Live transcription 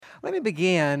Let me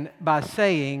begin by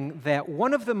saying that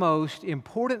one of the most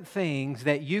important things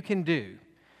that you can do,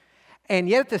 and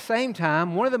yet at the same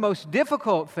time, one of the most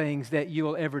difficult things that you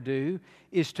will ever do,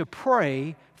 is to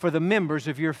pray for the members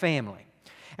of your family.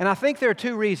 And I think there are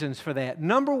two reasons for that.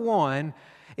 Number one,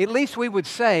 at least we would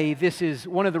say this is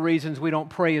one of the reasons we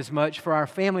don't pray as much for our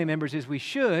family members as we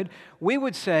should. We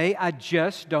would say, I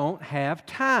just don't have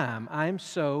time. I'm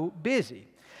so busy.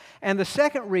 And the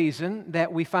second reason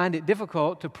that we find it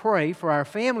difficult to pray for our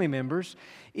family members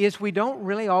is we don't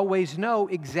really always know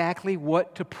exactly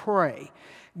what to pray.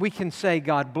 We can say,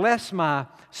 God, bless my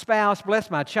spouse,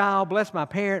 bless my child, bless my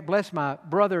parent, bless my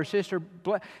brother or sister.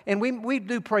 And we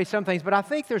do pray some things, but I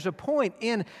think there's a point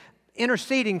in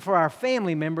interceding for our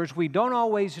family members, we don't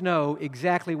always know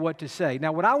exactly what to say.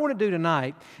 Now, what I want to do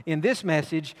tonight in this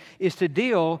message is to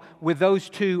deal with those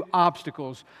two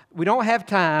obstacles. We don't have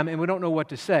time and we don't know what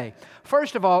to say.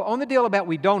 First of all, on the deal about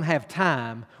we don't have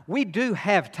time, we do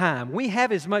have time. We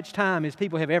have as much time as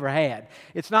people have ever had.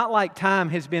 It's not like time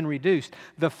has been reduced.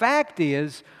 The fact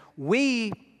is,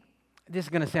 this is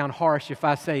going to sound harsh if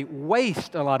I say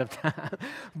waste a lot of time,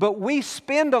 but we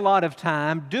spend a lot of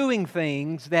time doing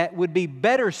things that would be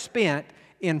better spent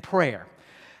in prayer.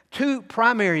 Two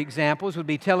primary examples would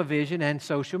be television and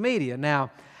social media.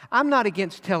 Now, I'm not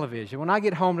against television. When I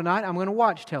get home tonight, I'm going to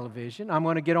watch television. I'm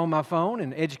going to get on my phone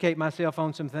and educate myself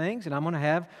on some things, and I'm going to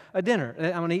have a dinner.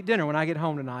 I'm going to eat dinner when I get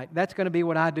home tonight. That's going to be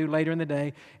what I do later in the day.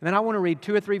 And then I want to read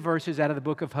 2 or 3 verses out of the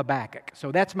book of Habakkuk.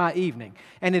 So that's my evening.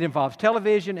 And it involves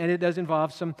television, and it does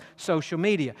involve some social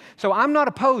media. So I'm not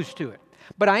opposed to it.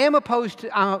 But I am opposed,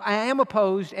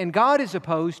 and God is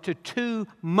opposed to too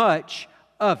much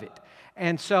of it.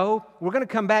 And so we're going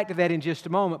to come back to that in just a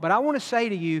moment. But I want to say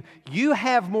to you, you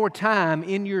have more time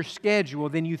in your schedule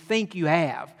than you think you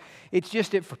have. It's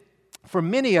just that for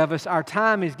many of us, our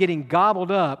time is getting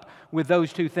gobbled up with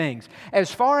those two things.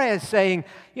 As far as saying,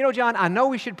 you know, John, I know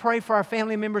we should pray for our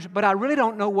family members, but I really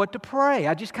don't know what to pray.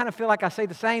 I just kind of feel like I say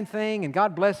the same thing, and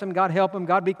God bless them, God help them,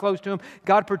 God be close to them,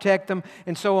 God protect them,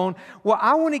 and so on. Well,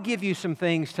 I want to give you some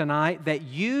things tonight that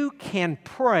you can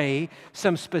pray,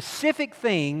 some specific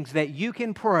things that you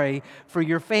can pray for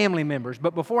your family members.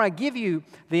 But before I give you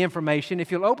the information,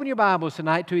 if you'll open your Bibles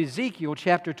tonight to Ezekiel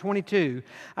chapter 22,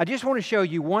 I just want to show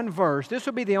you one verse. This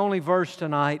will be the only verse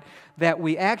tonight that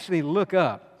we actually look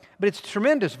up. But it's a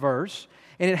tremendous verse,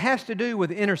 and it has to do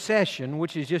with intercession,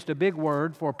 which is just a big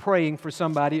word for praying for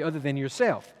somebody other than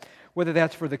yourself, whether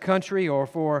that's for the country or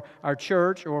for our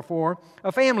church or for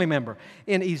a family member.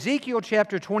 In Ezekiel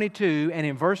chapter 22 and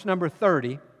in verse number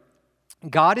 30,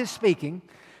 God is speaking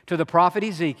to the prophet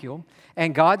Ezekiel,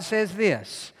 and God says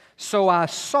this, so I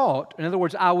sought, in other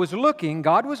words, God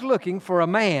was looking for a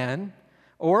man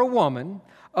or a woman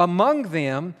among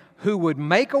them who would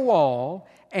make a wall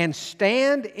and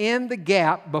stand in the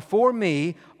gap before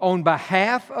me on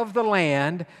behalf of the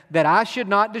land that I should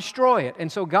not destroy it.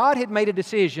 And so God had made a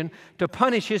decision to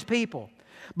punish His people.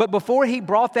 But before He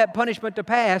brought that punishment to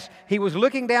pass, He was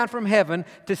looking down from heaven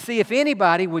to see if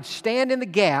anybody would stand in the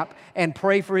gap and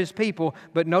pray for His people.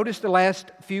 But notice the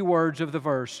last few words of the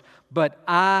verse, but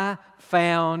I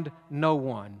found no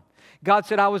one. God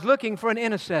said, I was looking for an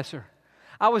intercessor.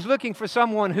 I was looking for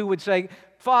someone who would say,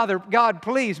 Father, God,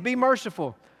 please be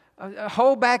merciful.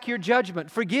 Hold back your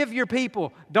judgment. Forgive your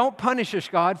people. Don't punish us,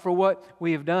 God, for what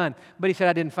we have done. But He said,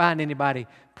 I didn't find anybody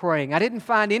praying. I didn't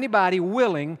find anybody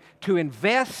willing to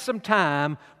invest some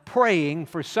time praying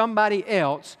for somebody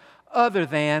else other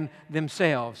than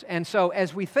themselves. And so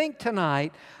as we think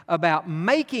tonight about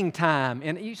making time,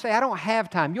 and you say, I don't have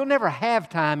time. You'll never have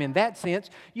time in that sense.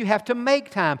 You have to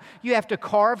make time. You have to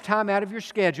carve time out of your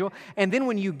schedule. And then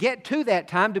when you get to that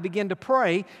time to begin to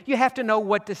pray, you have to know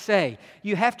what to say.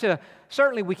 You have to,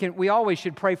 certainly we always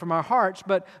should pray from our hearts,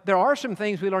 but there are some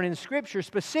things we learn in Scripture,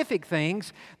 specific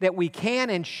things that we can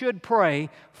and should pray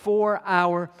for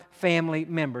our family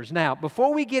members. Now,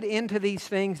 before we get into these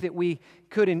things that we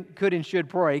can and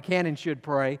should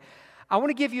pray, I want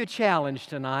to give you a challenge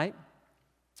tonight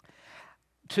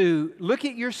to look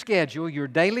at your schedule, your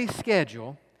daily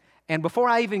schedule, and before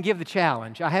I even give the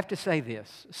challenge, I have to say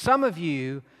this. Some of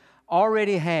you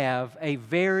already have a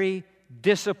very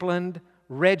disciplined,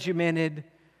 regimented,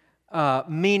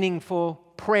 meaningful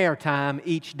prayer time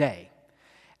each day.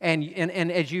 And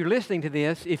as you're listening to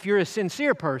this, if you're a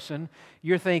sincere person,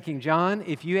 you're thinking, John,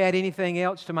 if you add anything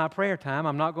else to my prayer time,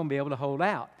 I'm not going to be able to hold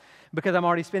out because I'm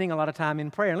already spending a lot of time in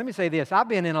prayer. And let me say this,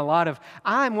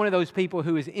 I'm one of those people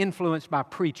who is influenced by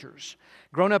preachers.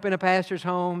 Grown up in a pastor's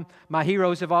home, my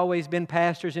heroes have always been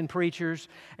pastors and preachers.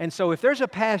 And so if there's a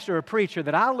pastor or preacher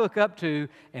that I look up to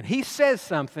and he says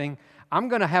something, I'm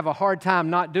going to have a hard time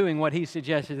not doing what he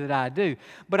suggested that I do.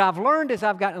 But I've learned as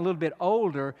I've gotten a little bit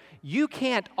older, you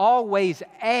can't always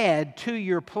add to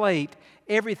your plate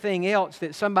everything else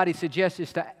that somebody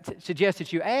suggests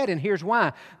that you add, and here's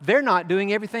why. They're not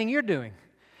doing everything you're doing.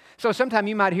 So sometimes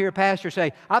you might hear a pastor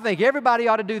say, I think everybody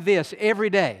ought to do this every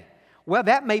day. Well,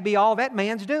 that may be all that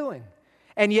man's doing.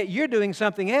 And yet you're doing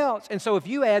something else. And so if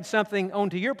you add something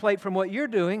onto your plate from what you're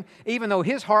doing, even though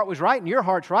his heart was right and your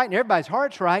heart's right and everybody's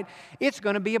heart's right, it's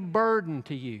going to be a burden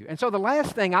to you. And so the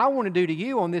last thing I want to do to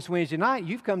you on this Wednesday night,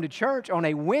 you've come to church on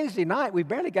a Wednesday night. We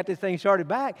barely got this thing started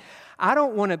back. I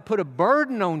don't want to put a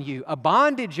burden on you, a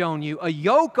bondage on you, a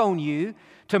yoke on you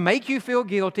to make you feel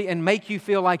guilty and make you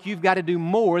feel like you've got to do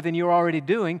more than you're already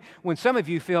doing, when some of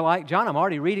you feel like, John, I'm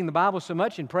already reading the Bible so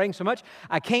much and praying so much,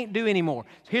 I can't do any more.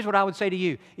 So here's what I would say to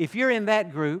you. If you're in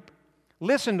that group,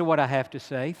 listen to what I have to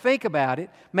say, think about it,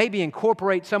 maybe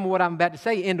incorporate some of what I'm about to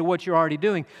say into what you're already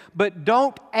doing, but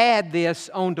don't add this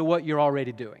onto what you're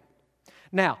already doing.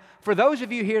 Now, for those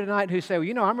of you here tonight who say,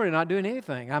 well, I'm really not doing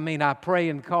anything. I mean, I pray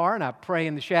in the car, and I pray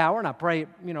in the shower, and I pray,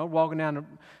 walking down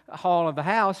the hall of the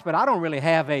house, but I don't really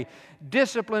have a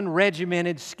disciplined,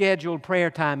 regimented, scheduled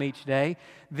prayer time each day.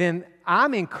 Then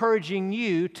I'm encouraging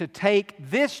you to take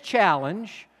this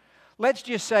challenge, let's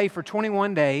just say for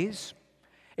 21 days.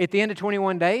 At the end of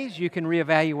 21 days, you can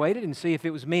reevaluate it and see if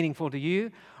it was meaningful to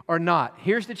you or not.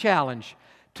 Here's the challenge,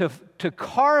 to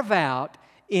carve out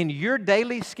in your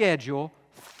daily schedule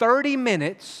 30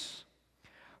 minutes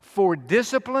for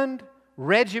disciplined,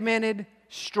 regimented,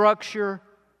 structured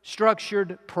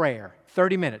prayer.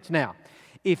 30 minutes. Now,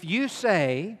 if you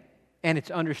say, and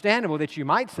it's understandable that you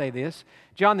might say this,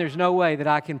 John, there's no way that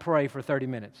I can pray for 30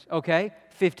 minutes. Okay,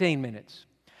 15 minutes.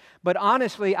 But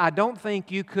honestly, I don't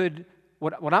think you could,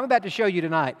 what I'm about to show you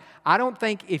tonight, I don't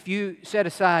think if you set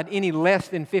aside any less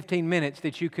than 15 minutes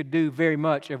that you could do very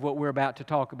much of what we're about to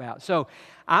talk about. So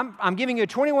I'm giving you a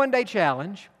 21-day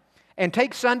challenge, and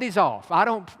take Sundays off. I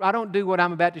don't do what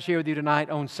I'm about to share with you tonight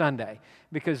on Sunday,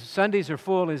 because Sundays are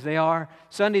full as they are.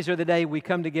 Sundays are the day we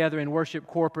come together and worship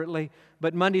corporately,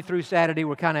 but Monday through Saturday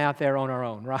we're kind of out there on our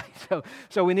own, right?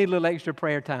 So we need a little extra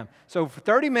prayer time. So for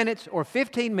 30 minutes or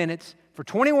 15 minutes for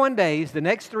 21 days, the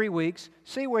next 3 weeks,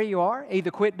 see where you are. Either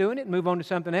quit doing it and move on to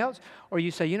something else, or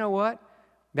you say, you know what?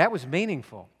 That was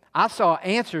meaningful. I saw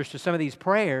answers to some of these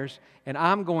prayers, and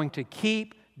I'm going to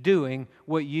keep doing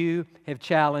what you have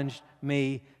challenged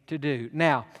me to do.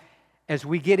 Now, as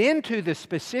we get into the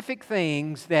specific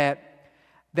things that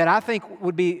I think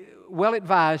would be well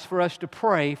advised for us to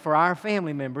pray for our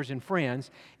family members and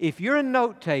friends, if you're a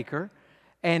note taker,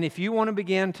 and if you want to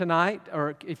begin tonight,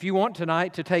 or if you want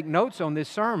tonight to take notes on this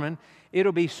sermon,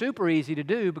 it'll be super easy to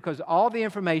do because all the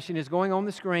information is going on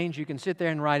the screens. You can sit there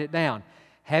and write it down.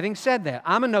 Having said that,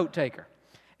 I'm a note taker,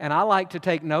 and I like to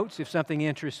take notes if something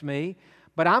interests me.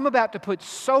 But I'm about to put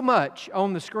so much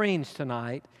on the screens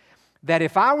tonight that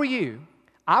if I were you,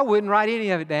 I wouldn't write any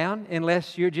of it down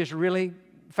unless you're just a really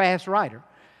fast writer.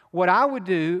 What I would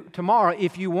do tomorrow,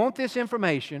 if you want this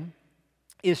information,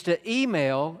 is to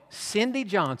email Cindy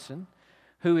Johnson,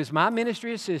 who is my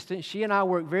ministry assistant. She and I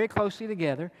work very closely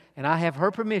together, and I have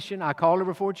her permission. I called her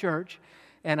before church,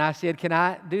 and I said, can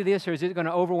I do this, or is it going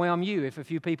to overwhelm you if a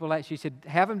few people like? She said,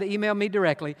 have them to email me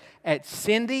directly at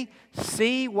Cindy,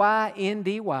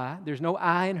 C-Y-N-D-Y. There's no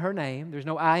I in her name. There's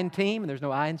no I in team, and there's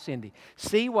no I in Cindy.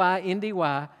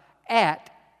 C-Y-N-D-Y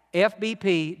at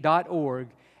fbp.org,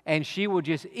 and she will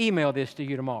just email this to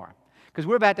you tomorrow. Because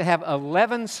we're about to have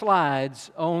 11 slides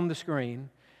on the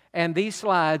screen, and these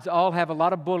slides all have a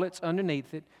lot of bullets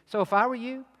underneath it. So if I were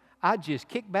you, I'd just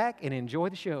kick back and enjoy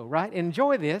the show, right?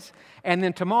 Enjoy this, and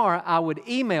then tomorrow I would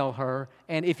email her,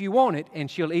 and if you want it, and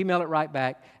she'll email it right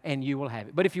back, and you will have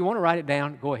it. But if you want to write it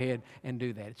down, go ahead and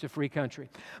do that. It's a free country.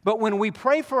 But when we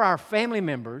pray for our family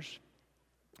members,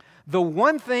 the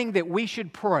one thing that we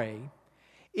should pray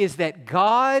is that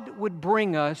God would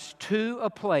bring us to a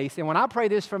place, and when I pray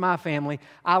this for my family,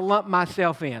 I lump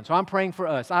myself in. So I'm praying for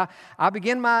us. I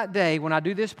begin my day when I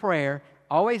do this prayer,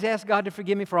 always ask God to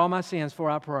forgive me for all my sins before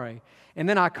I pray. And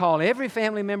then I call every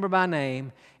family member by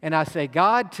name, and I say,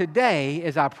 God, today,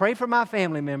 as I pray for my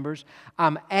family members,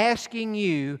 I'm asking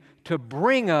you to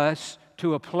bring us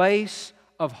to a place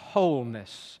of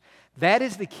wholeness. That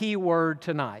is the key word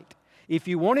tonight. If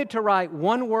you wanted to write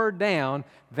one word down,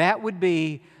 that would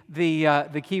be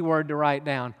the key word to write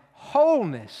down.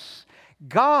 Wholeness.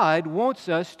 God wants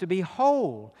us to be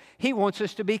whole. He wants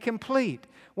us to be complete.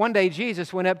 One day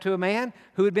Jesus went up to a man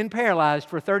who had been paralyzed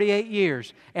for 38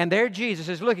 years. And there Jesus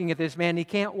is looking at this man, and he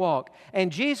can't walk.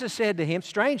 And Jesus said to him,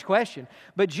 strange question,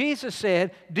 but Jesus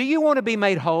said, do you want to be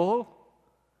made whole?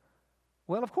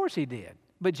 Well, of course he did.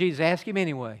 But Jesus asked him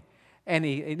anyway. And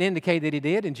it indicated that he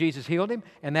did, and Jesus healed him,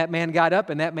 and that man got up,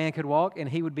 and that man could walk, and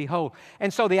he would be whole.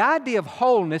 And so the idea of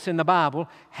wholeness in the Bible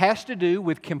has to do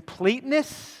with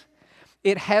completeness.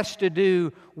 It has to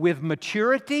do with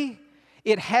maturity.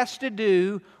 It has to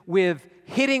do with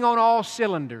hitting on all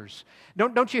cylinders.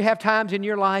 Don't you have times in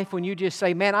your life when you just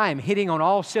say, man, I am hitting on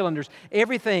all cylinders.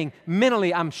 Everything,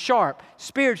 mentally, I'm sharp.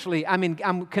 Spiritually,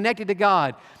 I'm connected to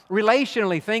God.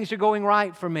 Relationally, things are going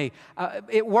right for me.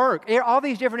 At work, all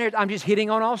these different areas, I'm just hitting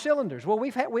on all cylinders. Well,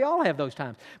 we all have those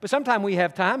times. But sometimes we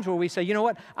have times where we say, you know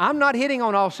what, I'm not hitting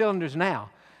on all cylinders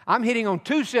now. I'm hitting on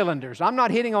 2 cylinders. I'm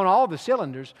not hitting on all the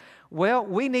cylinders. Well,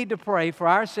 we need to pray for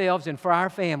ourselves and for our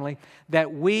family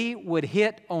that we would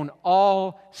hit on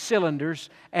all cylinders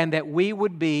and that we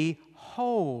would be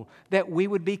whole, that we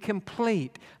would be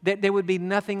complete, that there would be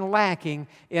nothing lacking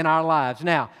in our lives.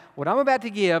 Now, what I'm about to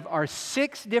give are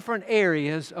 6 different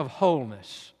areas of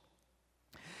wholeness.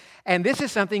 And this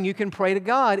is something you can pray to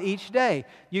God each day.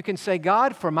 You can say,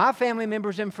 God, for my family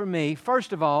members and for me,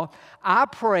 first of all, I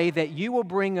pray that you will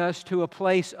bring us to a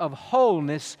place of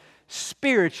wholeness,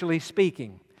 spiritually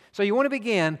speaking. So you want to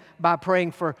begin by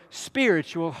praying for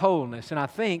spiritual wholeness. And I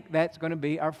think that's going to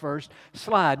be our first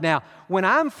slide. Now, when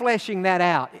I'm fleshing that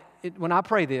out, when I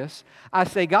pray this, I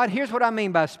say, God, here's what I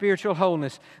mean by spiritual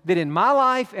wholeness. That in my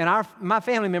life and my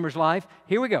family member's life,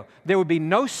 here we go, there would be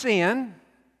no sin.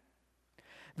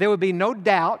 There would be no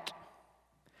doubt.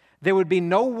 There would be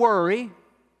no worry.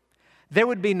 There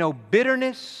would be no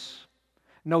bitterness,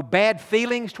 no bad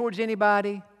feelings towards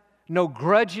anybody, no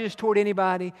grudges toward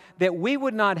anybody, that we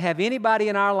would not have anybody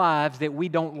in our lives that we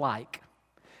don't like.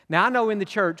 Now, I know in the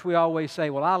church we always say,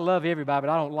 well, I love everybody,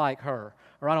 but I don't like her,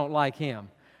 or I don't like him.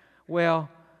 Well,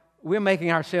 we're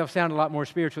making ourselves sound a lot more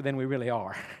spiritual than we really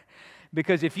are.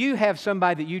 Because if you have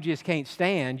somebody that you just can't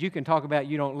stand, you can talk about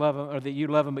you don't love them or that you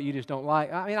love them but you just don't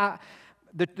like.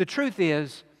 The truth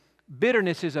is,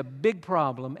 bitterness is a big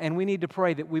problem, and we need to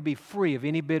pray that we be free of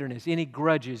any bitterness, any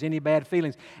grudges, any bad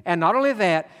feelings. And not only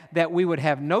that we would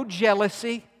have no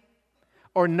jealousy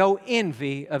or no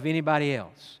envy of anybody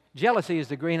else. Jealousy is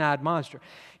the green-eyed monster.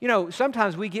 You know,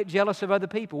 sometimes we get jealous of other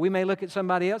people. We may look at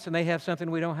somebody else and they have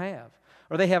something we don't have,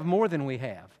 or they have more than we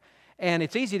have. And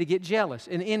it's easy to get jealous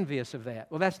and envious of that.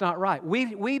 Well, that's not right.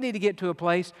 We need to get to a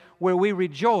place where we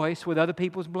rejoice with other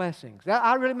people's blessings.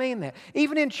 I really mean that.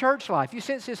 Even in church life, you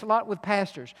sense this a lot with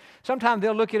pastors. Sometimes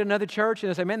they'll look at another church and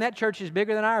they'll say, man, that church is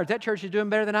bigger than ours. That church is doing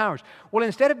better than ours. Well,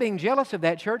 instead of being jealous of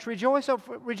that church, rejoice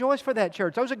for that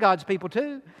church. Those are God's people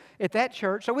too at that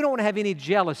church. So we don't want to have any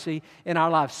jealousy in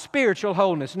our lives. Spiritual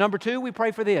wholeness. Number 2, we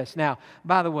pray for this. Now,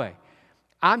 by the way,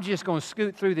 I'm just going to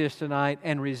scoot through this tonight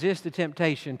and resist the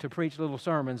temptation to preach little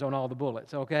sermons on all the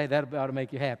bullets, okay? That ought to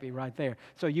make you happy right there.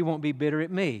 So you won't be bitter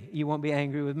at me. You won't be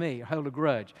angry with me or hold a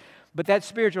grudge. But that's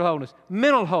spiritual wholeness.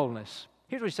 Mental wholeness.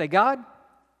 Here's what you say, God,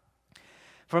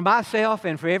 for myself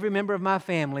and for every member of my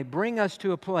family, bring us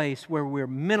to a place where we're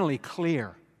mentally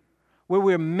clear, where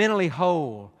we're mentally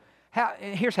whole.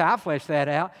 Here's how I flesh that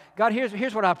out. God,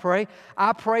 here's what I pray.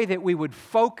 I pray that we would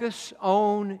focus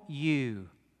on you.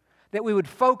 That we would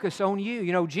focus on you.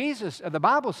 You know, Jesus, the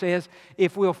Bible says,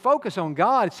 if we'll focus on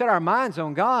God, set our minds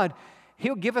on God,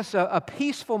 He'll give us a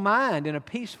peaceful mind and a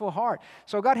peaceful heart.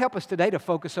 So God, help us today to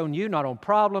focus on you, not on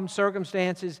problems,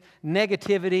 circumstances,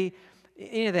 negativity,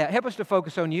 any of that. Help us to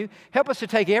focus on you. Help us to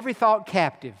take every thought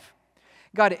captive.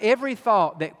 God, every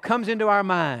thought that comes into our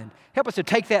mind, help us to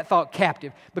take that thought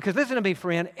captive. Because listen to me,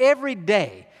 friend, every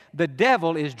day, the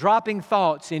devil is dropping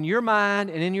thoughts in your mind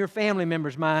and in your family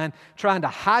member's mind, trying to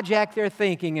hijack their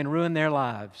thinking and ruin their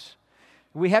lives.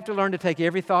 We have to learn to take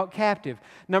every thought captive.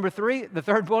 Number 3, the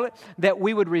third bullet, that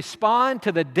we would respond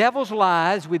to the devil's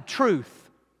lies with truth.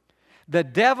 The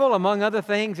devil, among other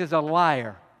things, is a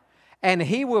liar. And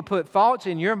he will put thoughts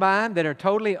in your mind that are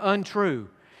totally untrue.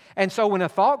 And so when a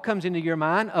thought comes into your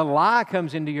mind, a lie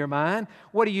comes into your mind,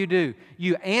 what do?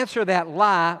 You answer that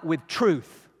lie with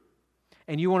truth.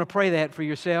 And you want to pray that for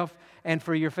yourself and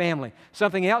for your family.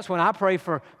 Something else, when I pray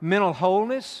for mental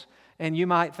wholeness, and you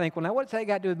might think, well, now what's that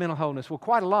got to do with mental wholeness? Well,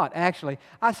 quite a lot, actually.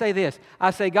 I say this.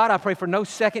 I say, God, I pray for no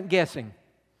second guessing.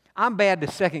 I'm bad to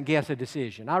second guess a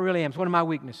decision. I really am. It's one of my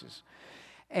weaknesses.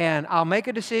 And I'll make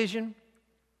a decision.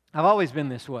 I've always been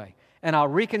this way. And I'll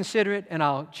reconsider it, and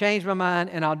I'll change my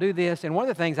mind, and I'll do this. And one of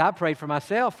the things I prayed for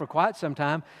myself for quite some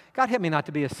time, God, help me not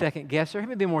to be a second guesser. Help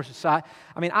me be more decisive.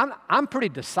 I'm pretty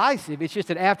decisive. It's just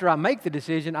that after I make the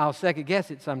decision, I'll second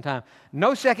guess it sometime.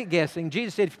 No second guessing.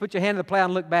 Jesus said, if you put your hand to the plow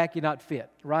and look back, you're not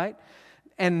fit, right?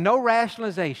 And no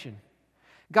rationalization.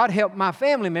 God, help my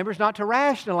family members not to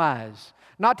rationalize,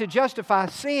 not to justify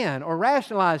sin or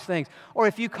rationalize things. Or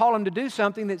if you call them to do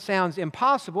something that sounds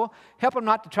impossible, help them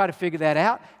not to try to figure that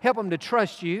out. Help them to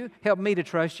trust you. Help me to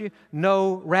trust you.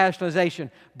 No rationalization.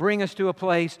 Bring us to a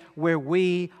place where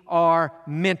we are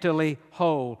mentally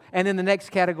whole. And then the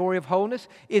next category of wholeness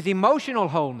is emotional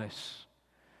wholeness.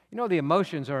 You know, the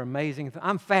emotions are amazing.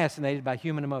 I'm fascinated by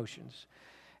human emotions.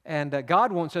 And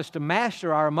God wants us to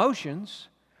master our emotions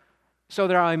so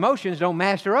that our emotions don't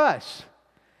master us.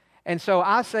 And so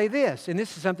I say this, and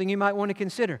this is something you might want to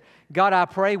consider. God, I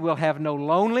pray we'll have no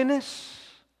loneliness.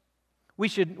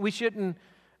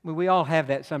 We all have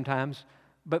that sometimes,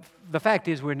 but the fact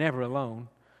is we're never alone.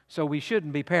 So we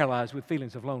shouldn't be paralyzed with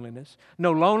feelings of loneliness.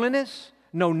 No loneliness,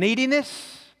 no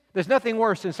neediness. There's nothing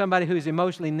worse than somebody who is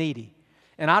emotionally needy.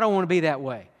 And I don't want to be that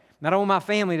way. And I don't want my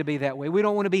family to be that way. We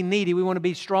don't want to be needy. We want to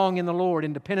be strong in the Lord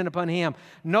and dependent upon Him.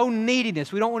 No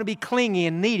neediness. We don't want to be clingy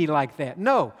and needy like that.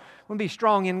 No. We want to be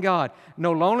strong in God.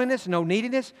 No loneliness, no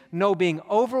neediness, no being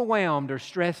overwhelmed or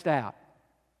stressed out.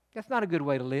 That's not a good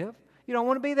way to live. You don't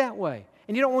want to be that way.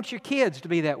 And you don't want your kids to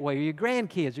be that way, or your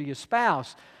grandkids, or your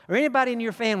spouse, or anybody in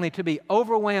your family to be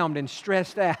overwhelmed and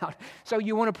stressed out. So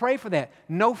you want to pray for that.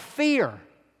 No fear.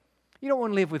 You don't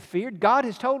want to live with fear. God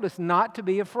has told us not to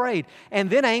be afraid. And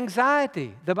then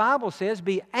anxiety. The Bible says,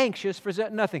 be anxious for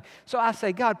nothing. So I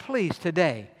say, God, please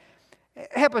today,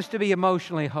 help us to be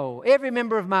emotionally whole. Every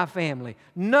member of my family,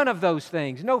 none of those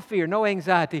things. No fear, no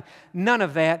anxiety, none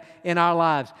of that in our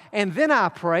lives. And then I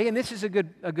pray, and this is a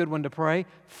good one to pray,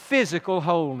 physical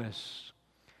wholeness.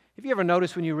 Have you ever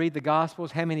noticed when you read the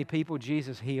Gospels how many people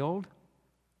Jesus healed?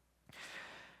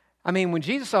 I mean, when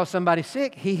Jesus saw somebody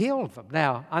sick, He healed them.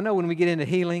 Now, I know when we get into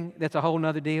healing, that's a whole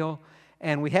nother deal.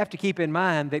 And we have to keep in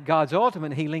mind that God's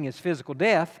ultimate healing is physical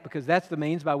death, because that's the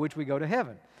means by which we go to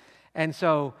heaven. And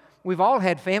so we've all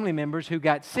had family members who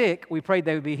got sick. We prayed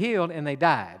they would be healed, and they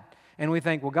died. And we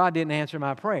think, well, God didn't answer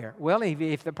my prayer. Well,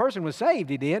 if the person was saved,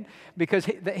 He did, because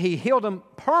He healed them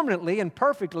permanently and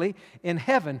perfectly in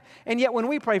heaven. And yet when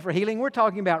we pray for healing, we're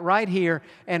talking about right here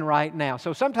and right now.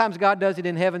 So sometimes God does it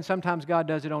in heaven, sometimes God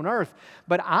does it on earth.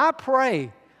 But I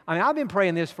pray, I've been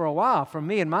praying this for a while for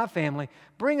me and my family.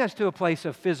 Bring us to a place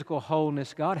of physical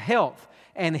wholeness, God, health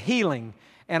and healing.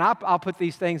 And I'll put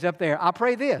these things up there. I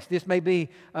pray this. This may be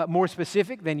more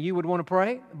specific than you would want to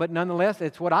pray, but nonetheless,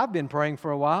 it's what I've been praying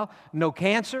for a while. No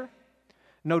cancer,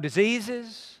 no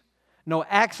diseases, no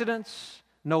accidents,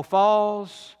 no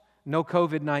falls, no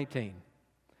COVID-19.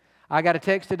 I got a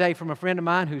text today from a friend of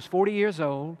mine who's 40 years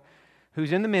old,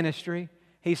 who's in the ministry.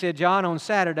 He said, John, on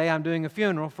Saturday I'm doing a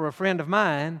funeral for a friend of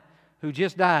mine who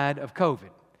just died of COVID.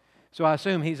 So I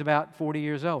assume he's about 40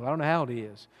 years old. I don't know how old he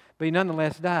is, but he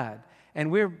nonetheless died. And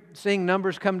we're seeing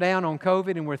numbers come down on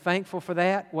COVID, and we're thankful for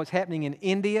that. What's happening in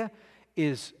India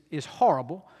is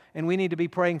horrible, and we need to be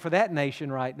praying for that nation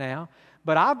right now.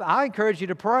 But I encourage you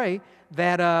to pray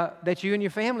that you and your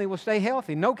family will stay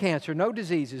healthy. No cancer, no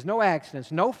diseases, no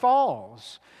accidents, no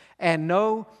falls, and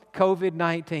no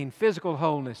COVID-19, physical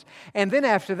wholeness. And then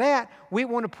after that, we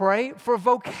want to pray for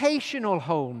vocational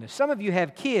wholeness. Some of you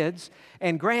have kids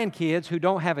and grandkids who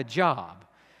don't have a job,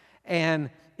 and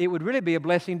it would really be a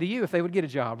blessing to you if they would get a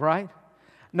job, right?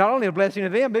 Not only a blessing to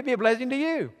them, but it'd be a blessing to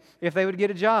you if they would get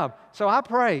a job. So I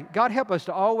pray, God, help us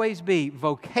to always be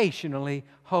vocationally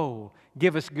whole.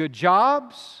 Give us good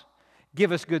jobs,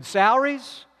 give us good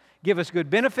salaries, give us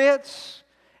good benefits.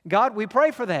 God, we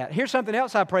pray for that. Here's something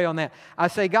else I pray on that. I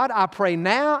say, God, I pray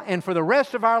now and for the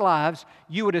rest of our lives,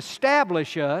 you would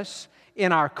establish us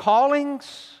in our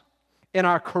callings, in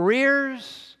our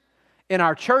careers, in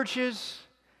our churches,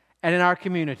 and in our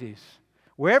communities.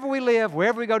 Wherever we live,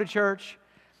 wherever we go to church,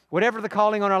 whatever the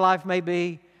calling on our life may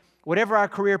be, whatever our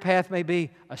career path may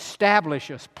be, establish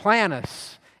us, plant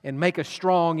us, and make us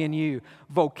strong in you.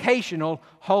 Vocational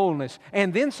wholeness.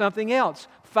 And then something else,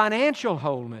 financial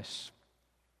wholeness.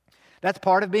 That's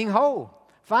part of being whole.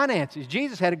 Finances.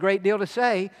 Jesus had a great deal to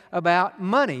say about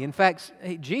money. In fact,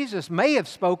 Jesus may have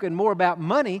spoken more about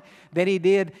money than He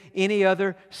did any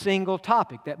other single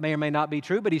topic. That may or may not be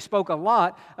true, but He spoke a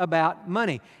lot about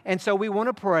money. And so we want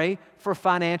to pray for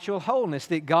financial wholeness,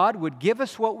 that God would give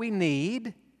us what we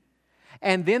need,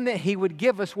 and then that He would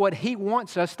give us what He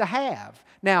wants us to have.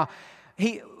 Now,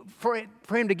 for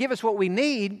Him to give us what we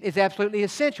need is absolutely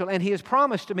essential, and He has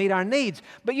promised to meet our needs.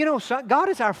 But you know, God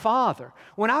is our Father.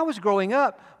 When I was growing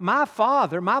up, my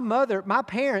father, my mother, my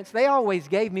parents, they always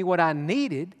gave me what I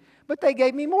needed, but they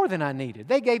gave me more than I needed.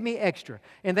 They gave me extra,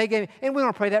 and we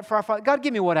want to pray that for our Father. God,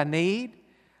 give me what I need.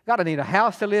 God, I need a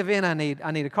house to live in. I need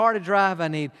a car to drive. I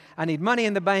need money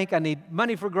in the bank. I need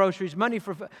money for groceries, money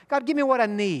for... God, give me what I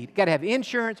need. Got to have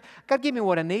insurance. God, give me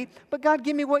what I need. But God,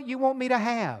 give me what you want me to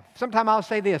have. Sometime I'll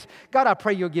say this, God, I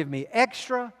pray you'll give me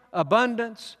extra,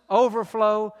 abundance,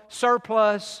 overflow,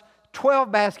 surplus,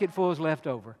 12 basketfuls left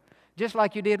over. Just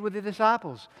like you did with the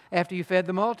disciples after you fed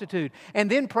the multitude.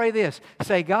 And then pray this.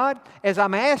 Say, God, as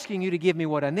I'm asking you to give me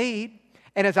what I need,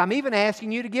 and as I'm even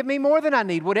asking you to give me more than I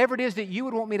need, whatever it is that you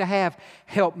would want me to have,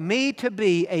 help me to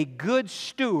be a good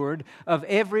steward of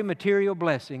every material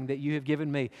blessing that you have given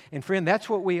me. And friend, that's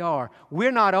what we are.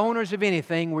 We're not owners of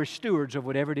anything. We're stewards of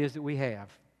whatever it is that we have.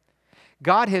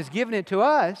 God has given it to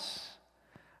us,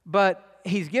 but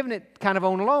He's given it kind of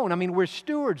on loan. I mean, we're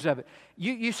stewards of it.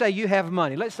 You say you have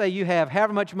money. Let's say you have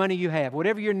however much money you have,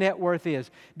 whatever your net worth is.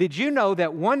 Did you know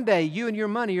that one day you and your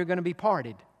money are going to be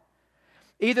parted?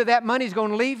 Either that money's going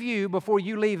to leave you before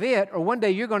you leave it, or one day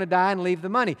you're going to die and leave the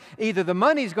money. Either the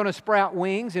money's going to sprout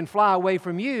wings and fly away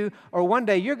from you, or one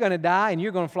day you're going to die and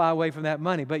you're going to fly away from that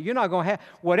money. But you're not going to have,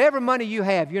 whatever money you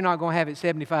have, you're not going to have it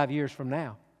 75 years from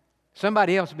now.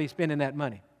 Somebody else will be spending that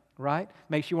money, right?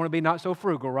 Makes you want to be not so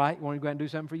frugal, right? You want to go out and do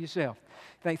something for yourself.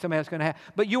 Think somebody else is going to have.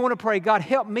 But you want to pray, God,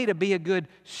 help me to be a good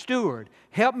steward.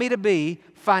 Help me to be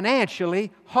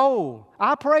financially whole.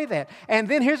 I pray that. And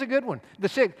then here's a good one. The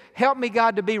sixth, help me,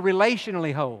 God, to be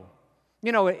relationally whole.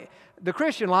 You know, the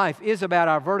Christian life is about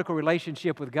our vertical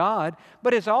relationship with God,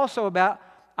 but it's also about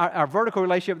our vertical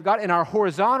relationship with God and our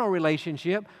horizontal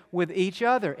relationship with each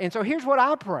other. And so here's what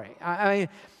I pray. I mean,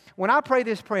 when I pray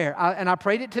this prayer, and I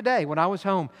prayed it today when I was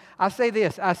home, I say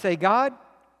this. I say, God,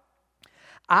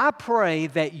 I pray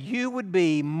that you would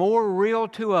be more real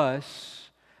to us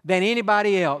than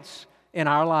anybody else in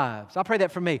our lives. I pray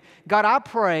that for me. God, I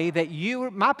pray that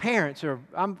my parents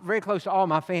I'm very close to all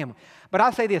my family. But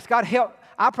I say this, God,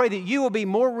 I pray that you will be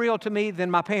more real to me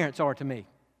than my parents are to me.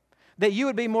 That you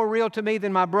would be more real to me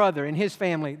than my brother and his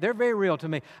family. They're very real to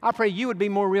me. I pray you would be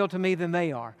more real to me than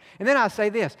they are. And then I say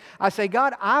this. I say,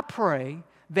 God, I pray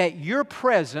that your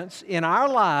presence in our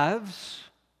lives,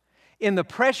 in the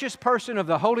precious person of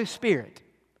the Holy Spirit,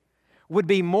 would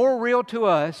be more real to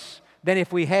us than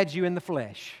if we had you in the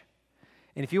flesh.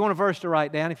 And if you want a verse to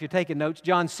write down, if you're taking notes,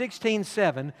 John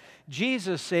 16:7,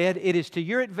 Jesus said, it is to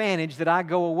your advantage that I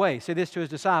go away. Say this to his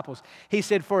disciples. He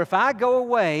said, for if I go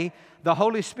away, the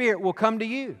Holy Spirit will come to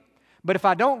you. But if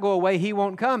I don't go away, He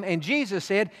won't come. And Jesus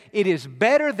said, it is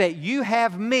better that you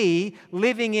have me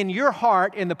living in your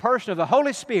heart in the person of the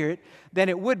Holy Spirit than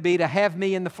it would be to have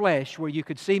me in the flesh where you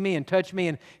could see me and touch me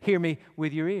and hear me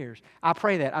with your ears. I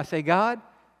pray that. I say, God,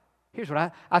 here's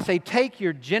what I say, take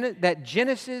John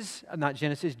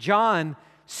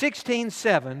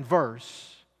 16:7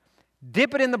 verse,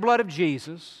 dip it in the blood of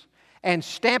Jesus, and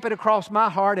stamp it across my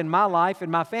heart and my life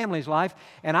and my family's life,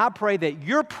 and I pray that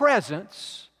your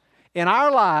presence in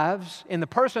our lives, in the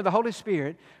person of the Holy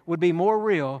Spirit, would be more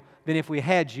real than if we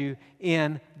had you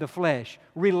in the flesh.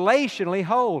 Relationally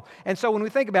whole. And so when we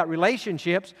think about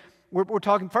relationships, we're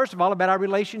talking first of all about our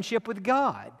relationship with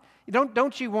God.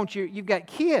 Don't you want you've got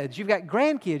kids, you've got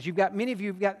grandkids, many of you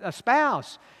have got a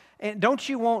spouse. And don't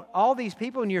you want all these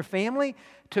people in your family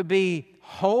to be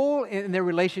whole in their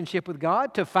relationship with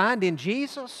God, to find in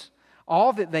Jesus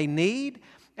all that they need?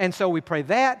 And so we pray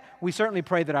that. We certainly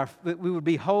pray that we would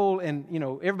be whole and,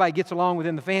 everybody gets along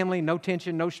within the family, no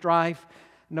tension, no strife,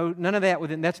 none of that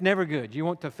within. That's never good. You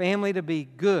want the family to be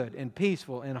good and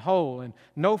peaceful and whole and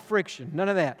no friction, none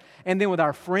of that. And then with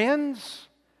our friends,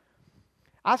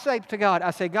 I say to God,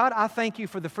 God, I thank you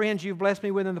for the friends you've blessed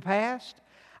me with in the past.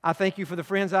 I thank you for the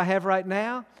friends I have right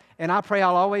now. And I pray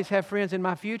I'll always have friends in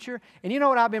my future. And you know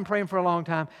what I've been praying for a long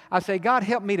time? I say, God,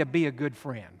 help me to be a good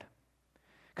friend.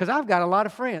 Because I've got a lot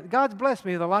of friends. God's blessed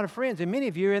me with a lot of friends, and many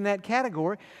of you are in that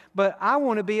category, but I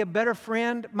want to be a better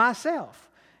friend myself.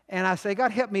 And I say,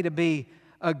 God, help me to be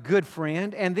a good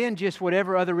friend, and then just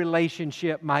whatever other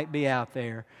relationship might be out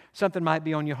there, something might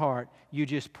be on your heart, you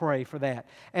just pray for that.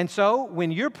 And so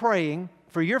when you're praying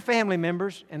for your family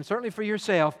members, and certainly for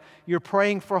yourself, you're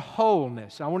praying for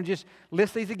wholeness. I want to just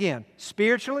list these again.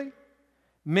 Spiritually,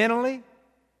 mentally,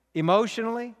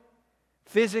 emotionally,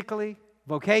 physically,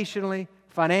 vocationally,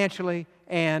 financially,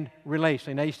 and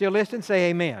relationally. Now, you still listening?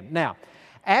 Say amen. Now,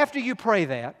 after you pray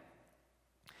that,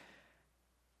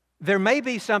 there may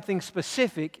be something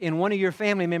specific in one of your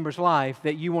family members' life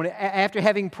that you want to, after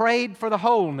having prayed for the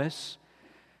wholeness,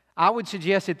 I would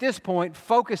suggest at this point,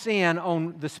 focus in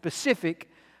on the specific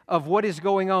of what is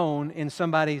going on in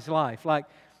somebody's life. Like,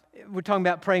 we're talking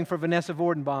about praying for Vanessa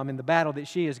Vordenbaum in the battle that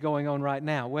she is going on right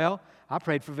now. Well, I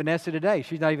prayed for Vanessa today.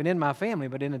 She's not even in my family,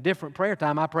 but in a different prayer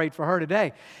time, I prayed for her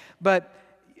today. But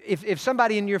if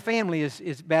somebody in your family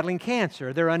is battling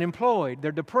cancer, they're unemployed,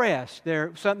 they're depressed,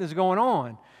 something's going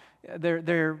on,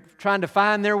 they're trying to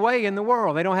find their way in the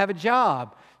world, they don't have a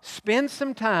job, spend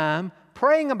some time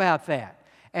praying about that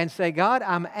and say, God,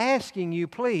 I'm asking you,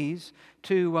 please,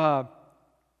 to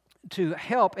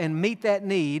help and meet that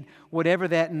need, whatever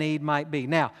that need might be.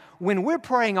 Now, when we're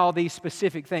praying all these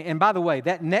specific things, and by the way,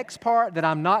 that next part that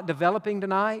I'm not developing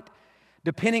tonight,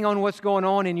 depending on what's going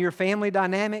on in your family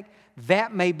dynamic,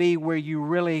 that may be where you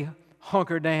really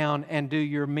hunker down and do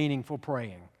your meaningful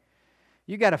praying.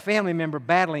 You got a family member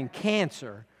battling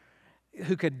cancer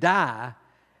who could die,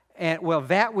 and well,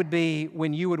 that would be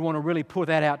when you would want to really pour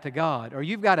that out to God. Or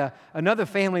you've got another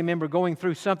family member going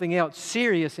through something else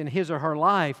serious in his or her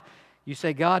life. You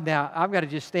say, God, now I've got to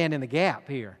just stand in the gap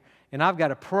here, and I've got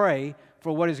to pray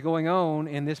for what is going on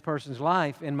in this person's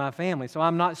life in my family. So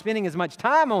I'm not spending as much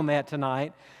time on that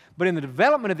tonight, but in the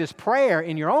development of this prayer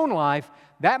in your own life,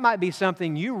 that might be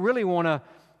something you really want to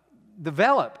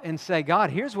develop and say, God,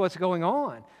 here's what's going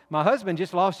on. My husband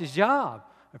just lost his job.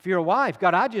 If you're a wife,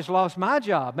 God, I just lost my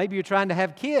job. Maybe you're trying to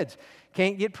have kids,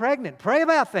 can't get pregnant. Pray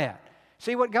about that.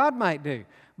 See what God might do.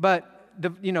 But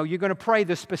you're going to pray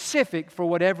the specific for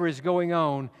whatever is going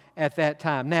on at that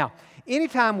time. Now,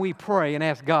 anytime we pray and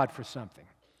ask God for something,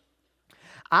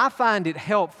 I find it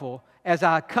helpful as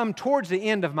I come towards the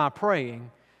end of my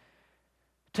praying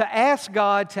to ask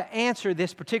God to answer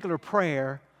this particular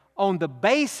prayer on the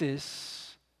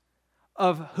basis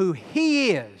of who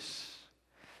He is.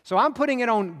 So I'm putting it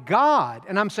on God,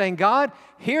 and I'm saying, God,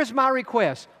 here's my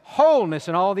request, wholeness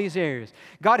in all these areas.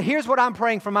 God, here's what I'm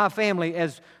praying for my family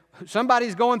as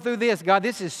somebody's going through this. God,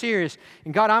 this is serious.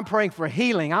 And God, I'm praying for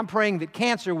healing. I'm praying that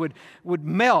cancer would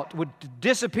melt, would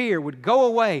disappear, would go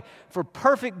away, for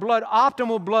perfect blood,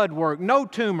 optimal blood work, no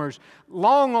tumors,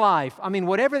 long life. I mean,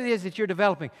 whatever it is that you're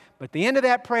developing. But at the end of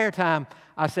that prayer time,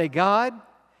 I say, God,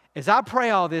 as I pray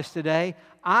all this today,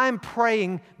 I'm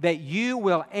praying that you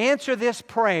will answer this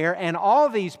prayer and all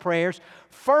these prayers,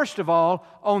 first of all,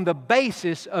 on the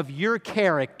basis of your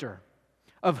character,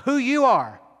 of who you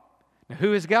are. Now,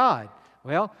 who is God?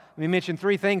 Well, let me mention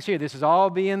three things here. This is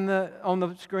all be on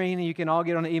the screen, and you can all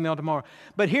get on the email tomorrow.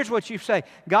 But here's what you say.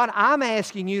 God, I'm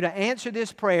asking you to answer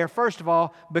this prayer, first of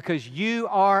all, because you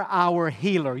are our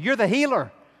healer. You're the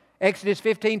healer. Exodus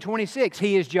 15:26.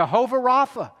 He is Jehovah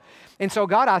Rapha. And so,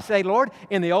 God, I say, Lord,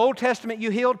 in the Old Testament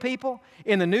you healed people.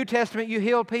 In the New Testament you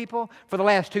healed people. For the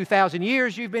last 2,000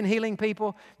 years you've been healing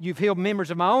people. You've healed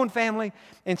members of my own family.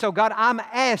 And so, God, I'm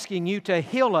asking you to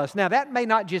heal us. Now, that may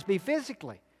not just be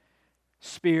physically,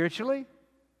 spiritually,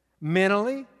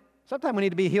 mentally. Sometimes we need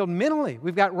to be healed mentally.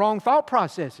 We've got wrong thought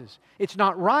processes. It's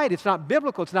not right. It's not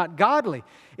biblical. It's not godly.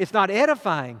 It's not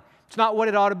edifying. It's not what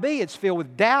it ought to be. It's filled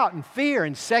with doubt and fear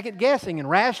and second guessing and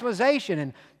rationalization.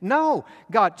 And no,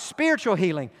 God, spiritual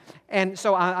healing. And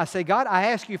so I say, God, I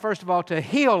ask you first of all to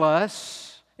heal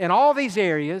us in all these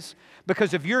areas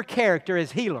because of your character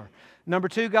as healer. Number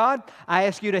two, God, I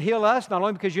ask you to heal us not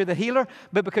only because you're the healer,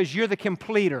 but because you're the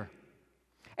completer.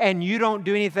 And you don't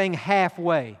do anything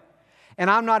halfway. And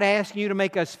I'm not asking you to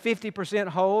make us 50%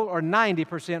 whole or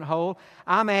 90% whole.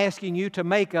 I'm asking you to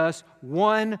make us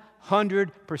 100%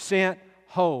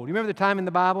 whole. You remember the time in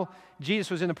the Bible Jesus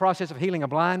was in the process of healing a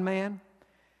blind man?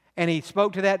 And He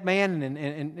spoke to that man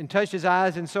and touched his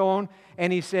eyes and so on.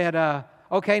 And He said,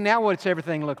 okay, now what's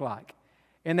everything look like?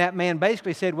 And that man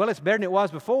basically said, well, it's better than it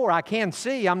was before. I can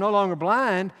see. I'm no longer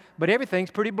blind, but everything's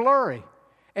pretty blurry.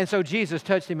 And so Jesus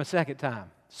touched him a second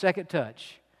time. Second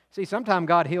touch. See, sometimes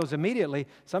God heals immediately.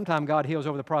 Sometimes God heals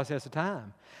over the process of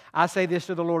time. I say this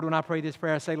to the Lord when I pray this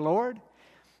prayer. I say, Lord,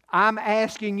 I'm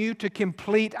asking you to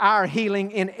complete our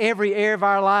healing in every area of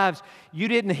our lives. You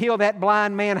didn't heal that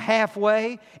blind man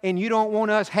halfway, and you don't want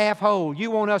us half whole.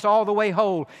 You want us all the way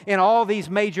whole in all these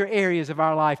major areas of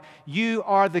our life. You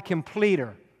are the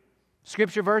completer.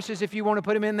 Scripture verses, if you want to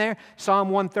put them in there, Psalm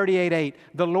 138:8.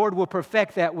 The Lord will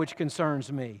perfect that which concerns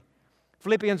me.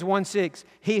 Philippians 1:6,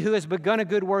 He who has begun a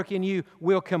good work in you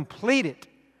will complete it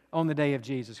on the day of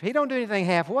Jesus. He don't do anything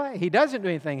halfway. He doesn't do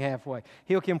anything halfway.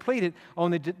 He'll complete it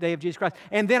on the day of Jesus Christ.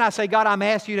 And then I say, God, I'm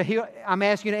asking you to heal. I'm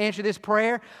asking you to answer this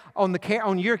prayer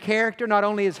on your character, not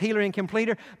only as healer and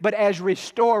completer, but as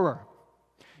restorer.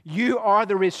 You are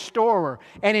the restorer.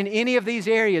 And in any of these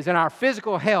areas, in our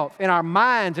physical health, in our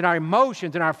minds, in our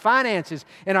emotions, in our finances,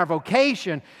 in our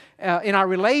vocation, in our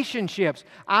relationships,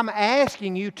 I'm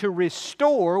asking you to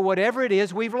restore whatever it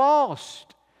is we've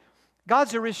lost.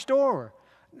 God's a restorer.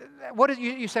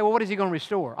 You say, well, what is He going to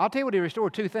restore? I'll tell you what He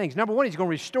restored. Two things. Number one, He's going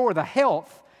to restore the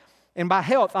health. And by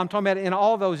health, I'm talking about in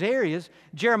all those areas.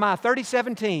 Jeremiah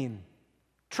 30:17.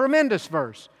 Tremendous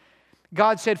verse.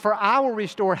 God said, for I will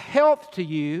restore health to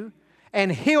you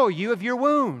and heal you of your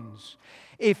wounds.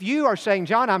 If you are saying,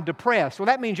 John, I'm depressed, well,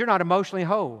 that means you're not emotionally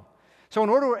whole. So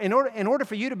in order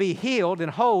for you to be healed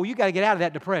and whole, you got to get out of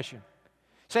that depression.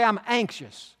 Say, I'm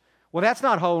anxious. Well, that's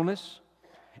not wholeness.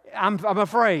 I'm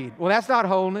afraid. Well, that's not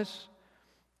wholeness.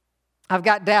 I've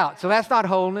got doubt. So that's not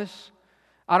wholeness.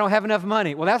 I don't have enough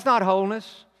money. Well, that's not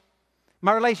wholeness.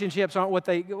 My relationships aren't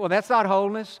well, that's not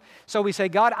wholeness. So we say,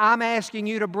 God, I'm asking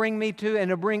you to bring me to and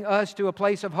to bring us to a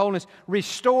place of wholeness.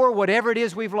 Restore whatever it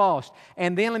is we've lost.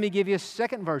 And then let me give you a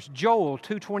second verse, Joel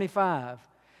 2:25.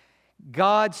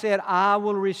 God said, I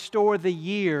will restore the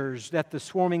years that the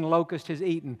swarming locust has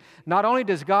eaten. Not only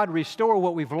does God restore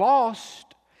what we've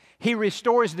lost, He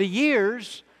restores the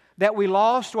years that we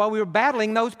lost while we were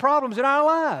battling those problems in our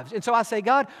lives. And so I say,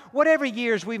 God, whatever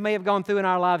years we may have gone through in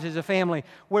our lives as a family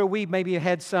where we maybe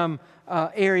had some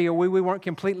area where we weren't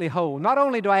completely whole, not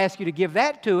only do I ask you to give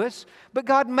that to us, but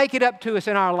God, make it up to us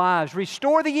in our lives.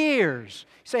 Restore the years.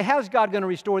 You say, how's God going to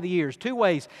restore the years? Two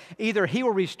ways. Either He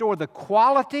will restore the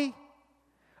quality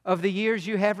of the years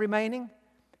you have remaining.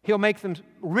 He'll make them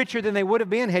richer than they would have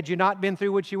been had you not been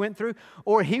through what you went through.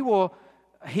 Or He will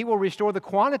restore the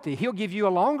quantity. He'll give you a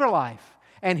longer life,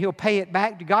 and He'll pay it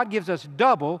back. God gives us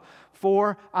double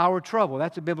for our trouble.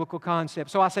 That's a biblical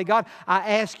concept. So I say, God,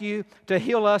 I ask you to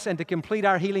heal us and to complete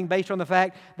our healing based on the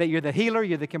fact that you're the healer,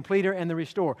 you're the completer, and the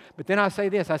restorer. But then I say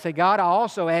this, I say, God, I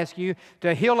also ask you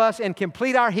to heal us and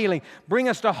complete our healing. Bring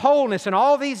us to wholeness in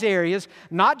all these areas,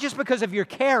 not just because of your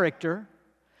character,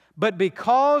 but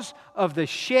because of the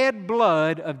shed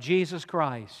blood of Jesus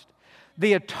Christ.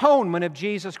 The atonement of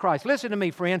Jesus Christ. Listen to me,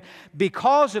 friend.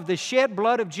 Because of the shed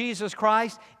blood of Jesus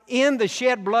Christ, in the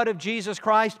shed blood of Jesus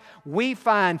Christ, we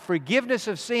find forgiveness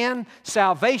of sin,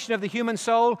 salvation of the human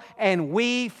soul, and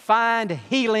we find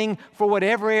healing for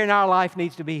whatever area in our life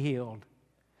needs to be healed.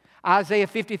 Isaiah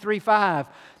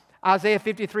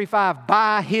 53:5,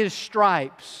 by His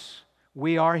stripes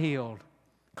we are healed.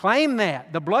 Claim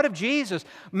that. The blood of Jesus.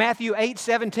 Matthew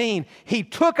 8:17, He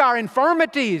took our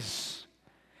infirmities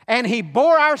and He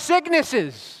bore our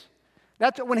sicknesses.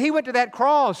 That's when He went to that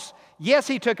cross. Yes,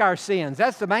 He took our sins.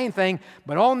 That's the main thing.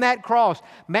 But on that cross,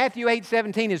 Matthew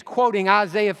 8:17 is quoting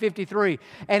Isaiah 53.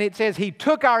 And it says, He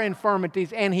took our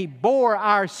infirmities and He bore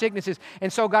our sicknesses.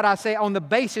 And so, God, I say, on the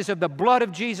basis of the blood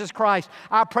of Jesus Christ,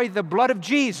 I pray the blood of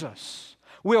Jesus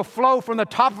will flow from the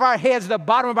top of our heads to the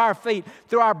bottom of our feet,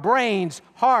 through our brains,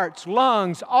 hearts,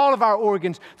 lungs, all of our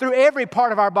organs, through every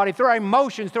part of our body, through our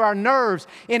emotions, through our nerves,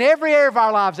 in every area of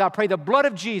our lives. I pray the blood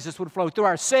of Jesus would flow through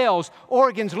our cells,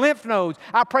 organs, lymph nodes.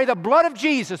 I pray the blood of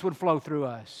Jesus would flow through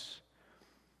us.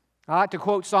 I like to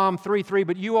quote Psalm 3:3,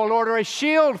 but you, O Lord, are a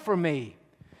shield for me.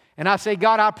 And I say,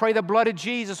 God, I pray the blood of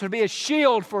Jesus would be a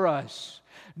shield for us.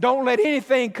 Don't let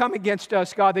anything come against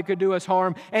us, God, that could do us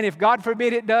harm. And if God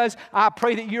forbid it does, I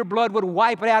pray that your blood would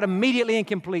wipe it out immediately and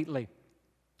completely.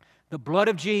 The blood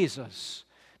of Jesus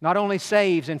not only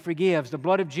saves and forgives, the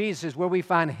blood of Jesus is where we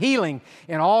find healing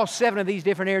in all 7 of these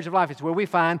different areas of life. It's where we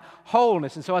find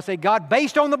wholeness. And so I say, God,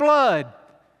 based on the blood,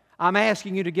 I'm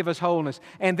asking you to give us wholeness.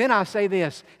 And then I say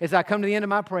this, as I come to the end of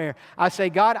my prayer, I say,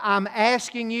 God, I'm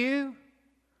asking you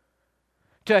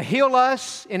to heal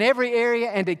us in every area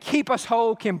and to keep us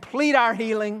whole, complete our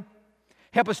healing,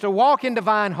 help us to walk in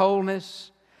divine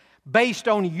wholeness based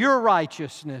on your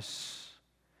righteousness,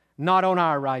 not on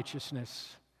our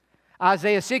righteousness.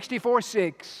 Isaiah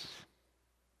 64:6,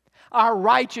 our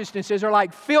righteousnesses are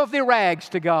like filthy rags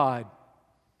to God.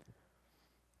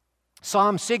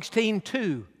 Psalm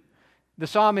 16:2, the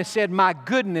psalmist said, my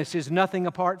goodness is nothing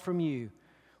apart from you.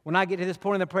 When I get to this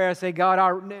point in the prayer, I say, God,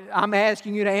 I'm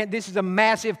asking you to answer. This is a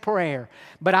massive prayer,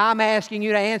 but I'm asking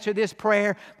you to answer this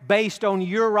prayer based on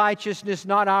your righteousness,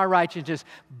 not our righteousness,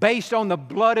 based on the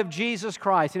blood of Jesus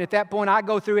Christ. And at that point, I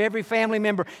go through every family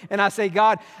member and I say,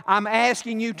 God, I'm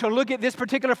asking you to look at this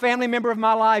particular family member of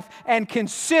my life and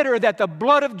consider that the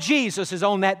blood of Jesus is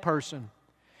on that person.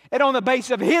 And on the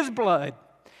basis of His blood,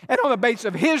 and on the basis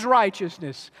of His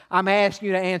righteousness, I'm asking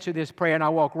you to answer this prayer. And I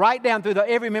walk right down through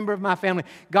every member of my family.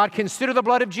 God, consider the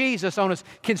blood of Jesus on us.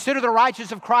 Consider the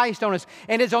righteousness of Christ on us.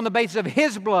 And it's on the basis of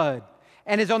His blood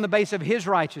and it's on the basis of His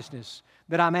righteousness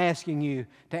that I'm asking you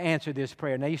to answer this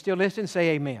prayer. Now, you still listen? Say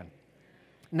amen.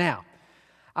 Now,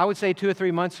 I would say 2 or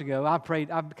 3 months ago,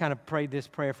 I've kind of prayed this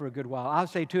prayer for a good while. I would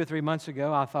say 2 or 3 months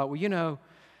ago, I thought, well,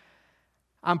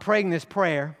 I'm praying this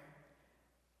prayer,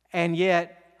 and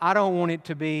yet I don't want it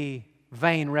to be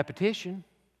vain repetition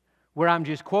where I'm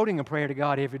just quoting a prayer to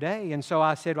God every day. And so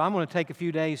I said, well, I'm going to take a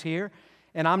few days here,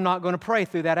 and I'm not going to pray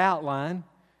through that outline.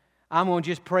 I'm going to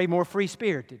just pray more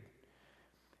free-spirited.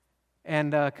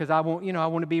 And because I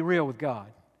want to be real with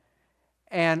God.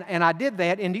 And I did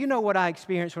that, and do you know what I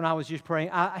experienced when I was just praying?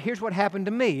 Here's what happened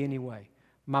to me anyway.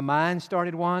 My mind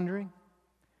started wandering.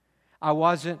 I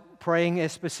wasn't praying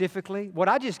as specifically. What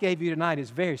I just gave you tonight is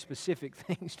very specific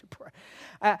things to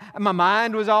pray. My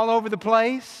mind was all over the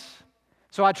place.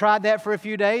 So I tried that for a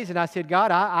few days, and I said,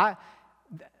 God,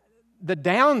 the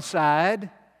downside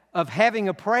of having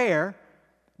a prayer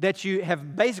that you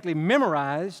have basically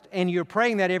memorized and you're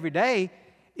praying that every day,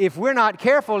 if we're not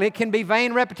careful, it can be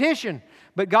vain repetition.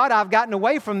 But God, I've gotten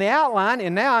away from the outline,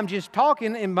 and now I'm just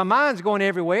talking, and my mind's going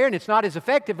everywhere, and it's not as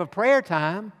effective a prayer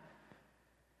time.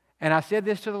 And I said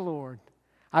this to the Lord.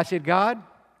 I said, God,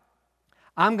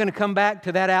 I'm going to come back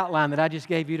to that outline that I just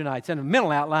gave you tonight. It's a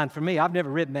mental outline for me. I've never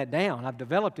written that down. I've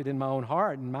developed it in my own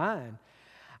heart and mind.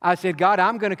 I said, God,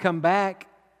 I'm going to come back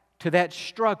to that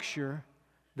structure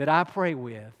that I pray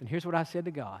with. And here's what I said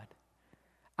to God.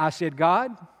 I said,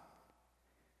 God,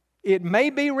 it may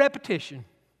be repetition,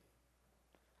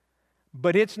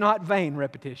 but it's not vain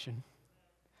repetition.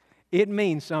 It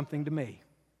means something to me.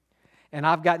 And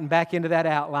I've gotten back into that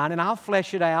outline, and I'll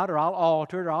flesh it out, or I'll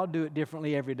alter it, or I'll do it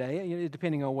differently every day,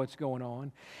 depending on what's going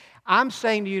on. I'm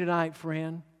saying to you tonight,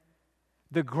 friend,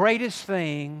 the greatest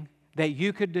thing that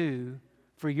you could do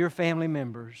for your family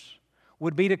members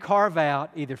would be to carve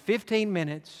out either 15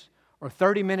 minutes or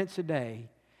 30 minutes a day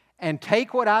and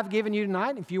take what I've given you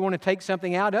tonight. If you want to take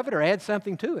something out of it or add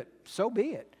something to it, so be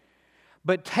it.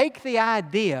 But take the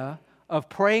idea of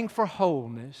praying for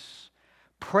wholeness,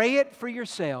 pray it for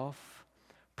yourself,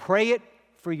 pray it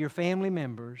for your family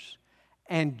members,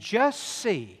 and just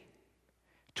see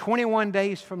 21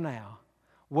 days from now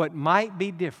what might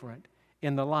be different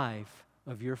in the life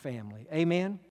of your family. Amen?